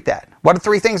to repeat that? What are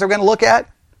three things we're going to look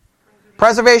at?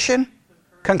 Preservation,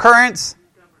 concurrence,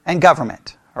 and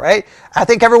government. All right? I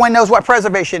think everyone knows what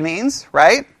preservation means,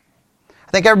 right?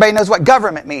 I think everybody knows what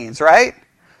government means, right?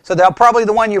 So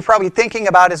the one you're probably thinking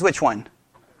about is which one?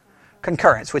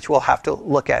 Concurrence, which we'll have to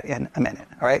look at in a minute,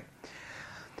 all right?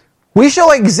 We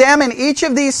shall examine each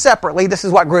of these separately, this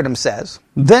is what Grudem says,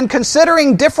 then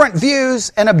considering different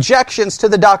views and objections to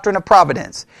the doctrine of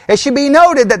providence. It should be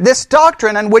noted that this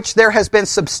doctrine, in which there has been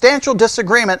substantial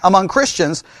disagreement among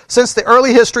Christians since the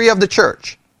early history of the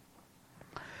church,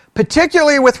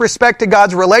 particularly with respect to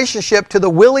God's relationship to the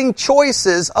willing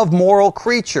choices of moral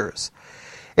creatures.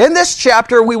 In this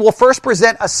chapter, we will first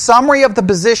present a summary of the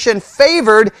position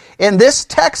favored in this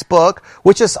textbook,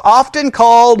 which is often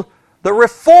called the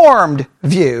Reformed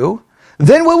view.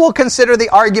 Then we will consider the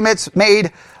arguments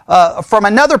made from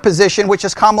another position, which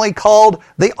is commonly called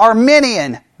the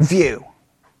Arminian view.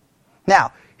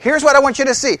 Now, here's what I want you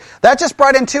to see. That just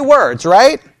brought in two words,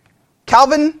 right?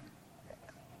 Calvinism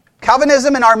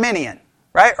and Arminian,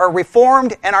 right? Or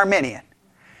Reformed and Arminian.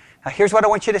 Now, here's what I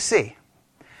want you to see.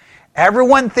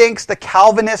 Everyone thinks the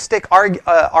Calvinistic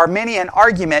Arminian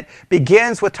argument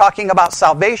begins with talking about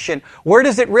salvation. Where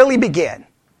does it really begin?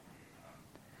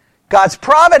 God's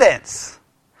providence.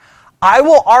 I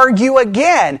will argue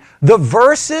again, the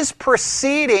verses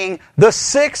preceding the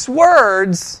 6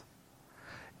 words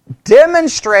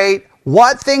demonstrate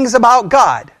what things about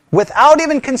God, without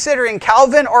even considering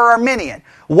Calvin or Arminian.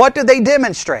 What do they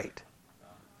demonstrate?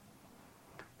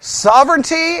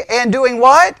 Sovereignty and doing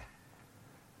what?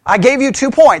 I gave you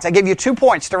 2 points. I gave you 2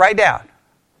 points to write down.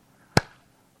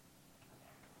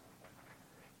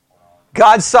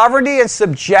 God's sovereignty in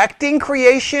subjecting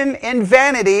creation in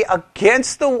vanity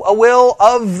against the will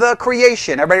of the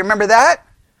creation. Everybody remember that?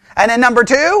 And then number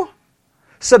 2,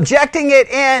 subjecting it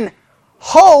in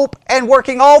hope and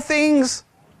working all things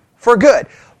for good.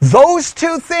 Those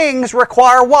 2 things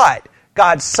require what?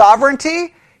 God's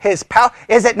sovereignty, His power.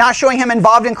 Is it not showing Him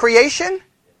involved in creation?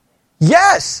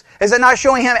 Yes. Is it not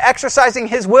showing Him exercising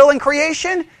His will in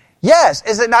creation? Yes.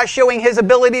 Is it not showing His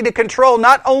ability to control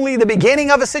not only the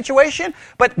beginning of a situation,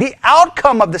 but the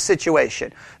outcome of the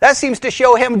situation? That seems to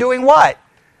show Him doing what?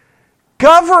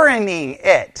 Governing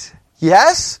it.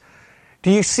 Yes?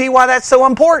 Do you see why that's so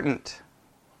important?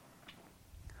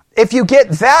 If you get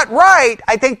that right,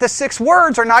 I think the 6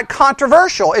 words are not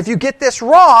controversial. If you get this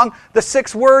wrong, the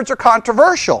 6 words are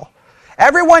controversial.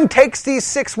 Everyone takes these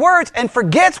 6 words and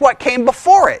forgets what came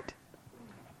before it.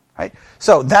 Right?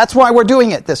 So that's why we're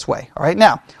doing it this way. All right,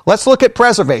 now let's look at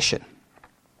preservation.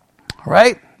 All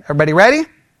right, everybody ready?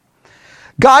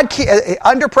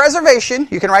 Under preservation,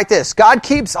 you can write this: God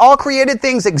keeps all created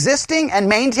things existing and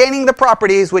maintaining the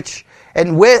properties with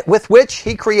which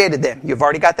He created them. You've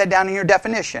already got that down in your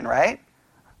definition, right?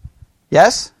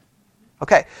 Yes?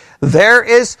 Okay. There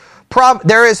is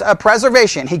a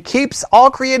preservation. He keeps all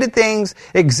created things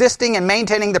existing and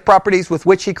maintaining the properties with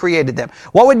which He created them.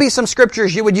 What would be some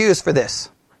scriptures you would use for this?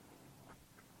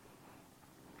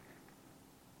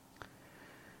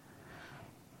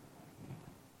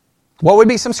 What would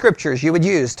be some scriptures you would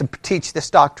use to teach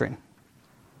this doctrine?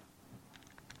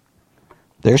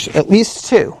 There's at least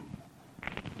 2.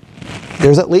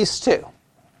 There's at least 2.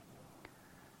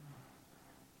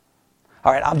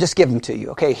 All right, I'll just give them to you.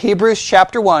 Okay, Hebrews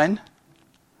chapter 1.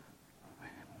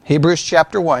 Hebrews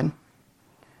chapter 1.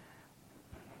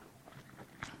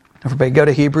 Everybody go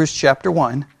to Hebrews chapter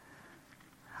 1.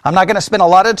 I'm not going to spend a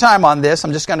lot of time on this.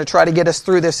 I'm just going to try to get us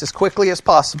through this as quickly as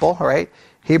possible. All right,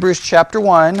 Hebrews chapter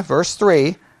 1, verse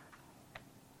 3.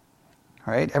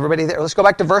 All right, everybody there. Let's go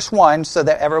back to verse 1 so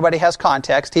that everybody has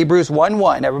context. Hebrews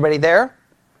 1:1. Everybody there?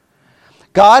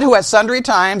 God, who at sundry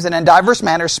times and in diverse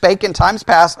manners spake in times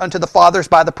past unto the fathers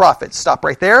by the prophets. Stop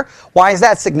right there. Why is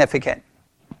that significant?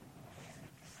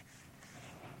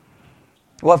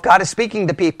 Well, if God is speaking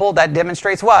to people, that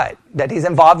demonstrates what? That He's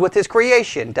involved with His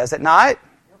creation, does it not?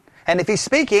 And if He's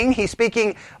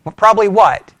speaking probably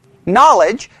what?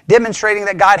 Knowledge, demonstrating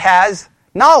that God has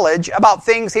knowledge about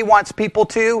things He wants people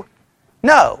to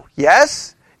know.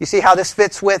 Yes? You see how this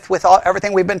fits with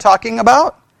everything we've been talking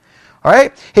about? All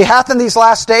right. He hath in these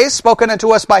last days spoken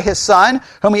unto us by His Son,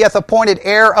 whom He hath appointed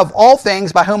heir of all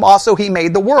things, by whom also He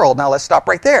made the world. Now let's stop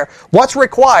right there. What's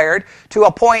required to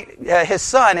appoint His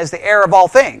Son as the heir of all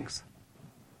things?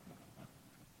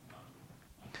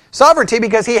 Sovereignty,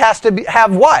 because He has to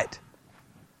have what?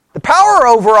 The power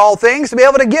over all things to be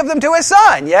able to give them to his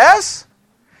Son, yes?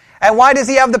 And why does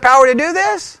he have the power to do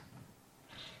this?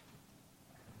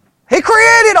 He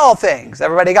created all things.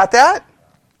 Everybody got that?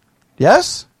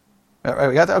 Yes? We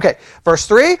got that? Okay. Verse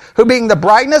 3, who being the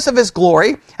brightness of his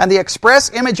glory and the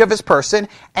express image of his person,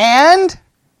 and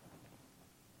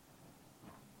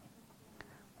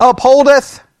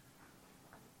upholdeth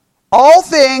all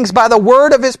things by the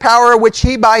word of his power, which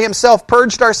he by himself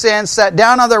purged our sins, sat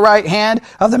down on the right hand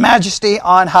of the majesty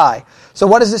on high. So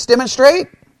what does this demonstrate?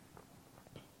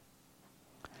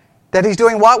 That he's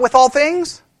doing what with all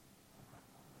things?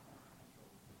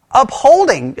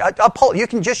 Upholding. You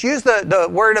can just use the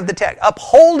word of the text.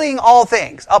 Upholding all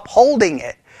things. Upholding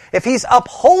it. If he's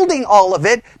upholding all of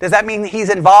it, does that mean he's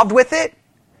involved with it?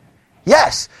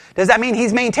 Yes. Does that mean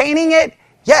he's maintaining it?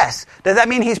 Yes. Does that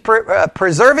mean he's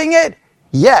preserving it?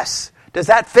 Yes. Does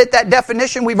that fit that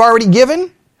definition we've already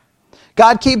given?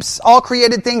 God keeps all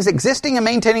created things existing and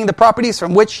maintaining the properties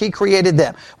from which he created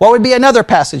them. What would be another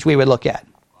passage we would look at?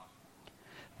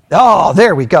 Oh,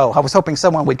 there we go. I was hoping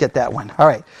someone would get that one. All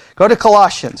right. Go to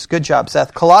Colossians. Good job,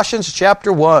 Seth. Colossians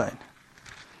chapter 1.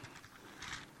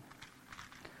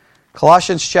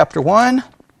 Colossians chapter 1.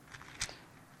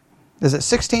 Is it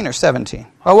 16 or 17?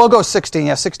 Oh, we'll go 16.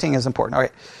 Yeah, 16 is important. All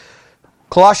right.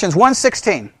 Colossians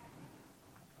 1:16.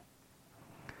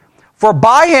 For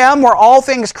by him were all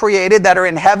things created that are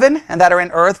in heaven and that are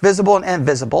in earth, visible and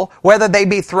invisible, whether they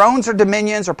be thrones or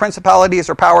dominions or principalities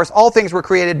or powers, all things were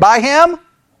created by him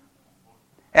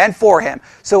and for him.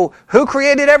 So who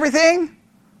created everything?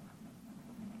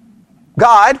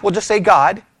 God. We'll just say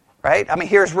God, right? I mean,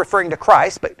 here's referring to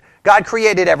Christ, but God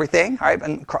created everything, all right?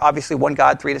 And obviously one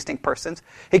God, three distinct persons.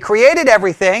 He created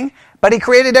everything, but he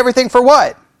created everything for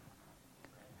what?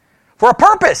 For a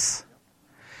purpose.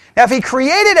 Now, if he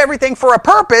created everything for a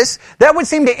purpose, that would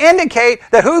seem to indicate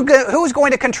that who's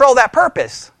going to control that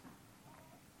purpose?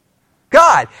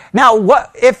 God. Now,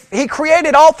 what if he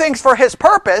created all things for his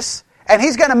purpose, and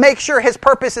he's going to make sure his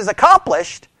purpose is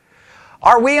accomplished,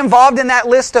 are we involved in that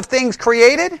list of things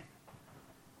created?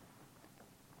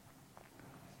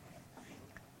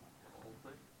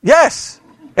 Yes,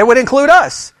 it would include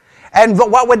us. And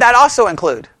what would that also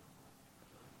include?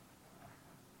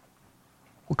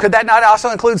 Could that not also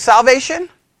include salvation?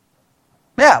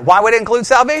 Yeah, why would it include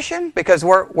salvation? Because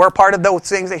we're part of those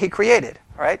things that he created.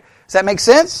 All right? Does that make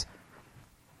sense?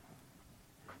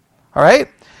 All right?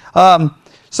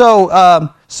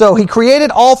 So he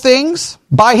created all things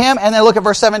by him, and then look at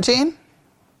verse 17.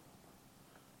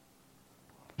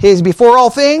 He is before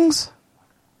all things,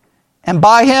 and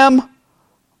by him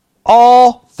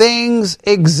all things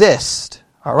exist.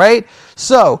 All right?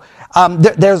 So,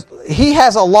 he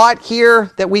has a lot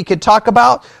here that we could talk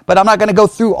about, but I'm not going to go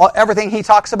through everything he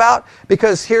talks about,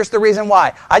 because here's the reason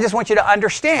why. I just want you to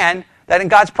understand that in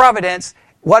God's providence,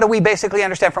 what do we basically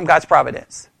understand from God's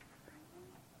providence?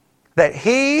 That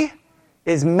he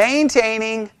is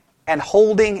maintaining and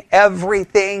holding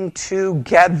everything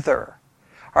together.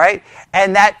 All right?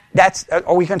 And that's,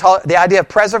 or we can call it the idea of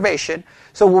preservation.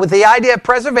 So with the idea of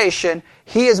preservation,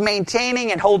 he is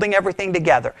maintaining and holding everything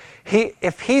together.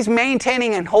 If he's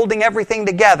maintaining and holding everything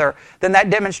together, then that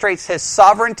demonstrates his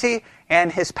sovereignty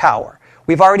and his power.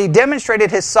 We've already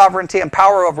demonstrated his sovereignty and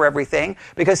power over everything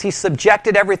because he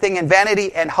subjected everything in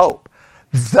vanity and hope.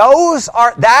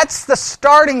 That's the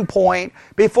starting point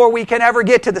before we can ever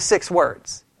get to the 6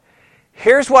 words.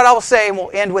 Here's what I'll say, and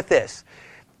we'll end with this.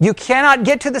 You cannot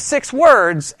get to the 6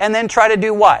 words and then try to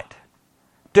do what?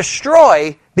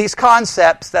 Destroy these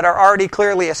concepts that are already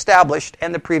clearly established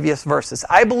in the previous verses.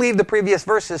 I believe the previous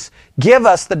verses give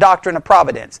us the doctrine of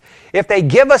providence. If they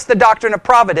give us the doctrine of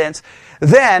providence,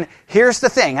 then here's the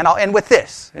thing, and I'll end with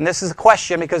this. And this is a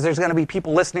question because there's going to be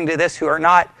people listening to this who are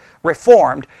not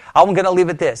Reformed. I'm going to leave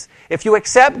it this. If you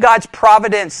accept God's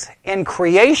providence in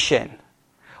creation,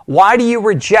 why do you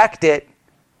reject it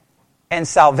in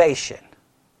salvation?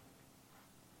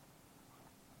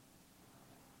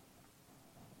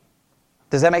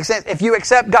 Does that make sense? If you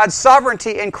accept God's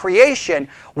sovereignty in creation,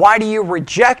 why do you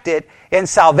reject it in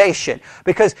salvation?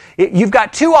 Because you've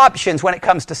got 2 options when it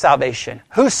comes to salvation.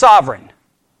 Who's sovereign?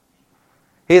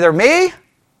 Either me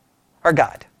or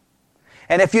God.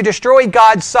 And if you destroy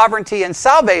God's sovereignty in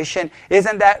salvation,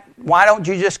 why don't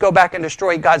you just go back and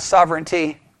destroy God's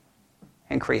sovereignty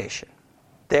in creation?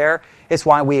 There is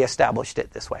why we established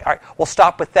it this way. All right, we'll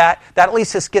stop with that. That at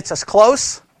least just gets us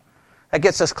close. That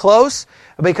gets us close,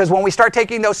 because when we start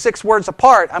taking those 6 words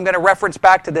apart, I'm going to reference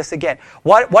back to this again.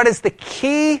 What is the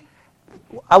key?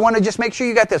 I want to just make sure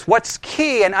you got this. What's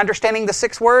key in understanding the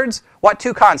 6 words? What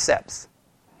 2 concepts?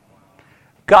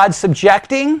 God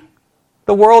subjecting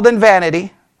the world in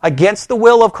vanity, against the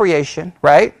will of creation,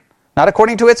 right? Not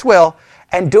according to its will,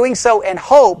 and doing so in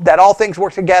hope that all things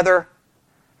work together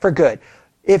for good.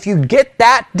 If you get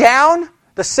that down,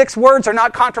 the 6 words are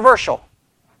not controversial.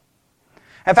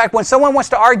 In fact, when someone wants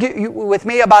to argue with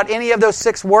me about any of those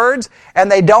 6 words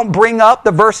and they don't bring up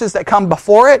the verses that come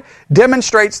before it,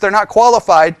 demonstrates they're not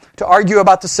qualified to argue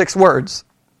about the 6 words.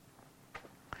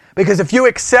 Because if you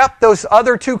accept those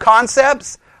other 2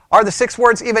 concepts, are the 6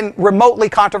 words even remotely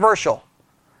controversial?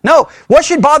 No. What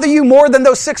should bother you more than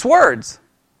those 6 words?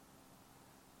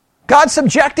 God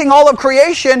subjecting all of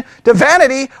creation to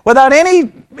vanity without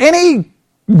any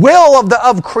will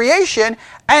of creation,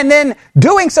 and then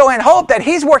doing so in hope that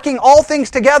He's working all things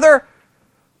together,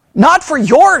 not for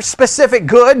your specific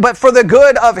good, but for the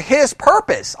good of His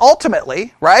purpose,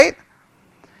 ultimately, right?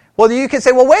 Well, you can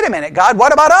say, well, wait a minute, God,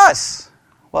 what about us?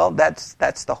 Well, that's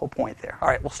the whole point there. All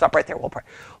right, we'll stop right there. We'll pray.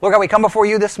 Lord God, we come before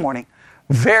you this morning.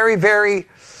 Very, very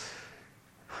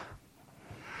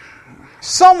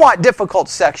somewhat difficult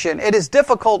section. It is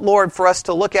difficult, Lord, for us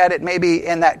to look at it maybe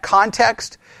in that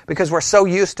context because we're so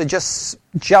used to just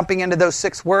jumping into those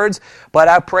 6 words. But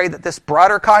I pray that this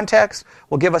broader context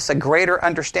will give us a greater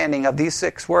understanding of these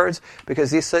 6 words, because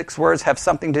these 6 words have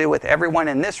something to do with everyone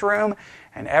in this room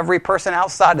and every person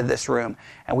outside of this room.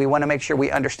 And we want to make sure we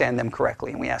understand them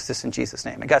correctly. And we ask this in Jesus'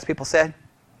 name. And God's people said...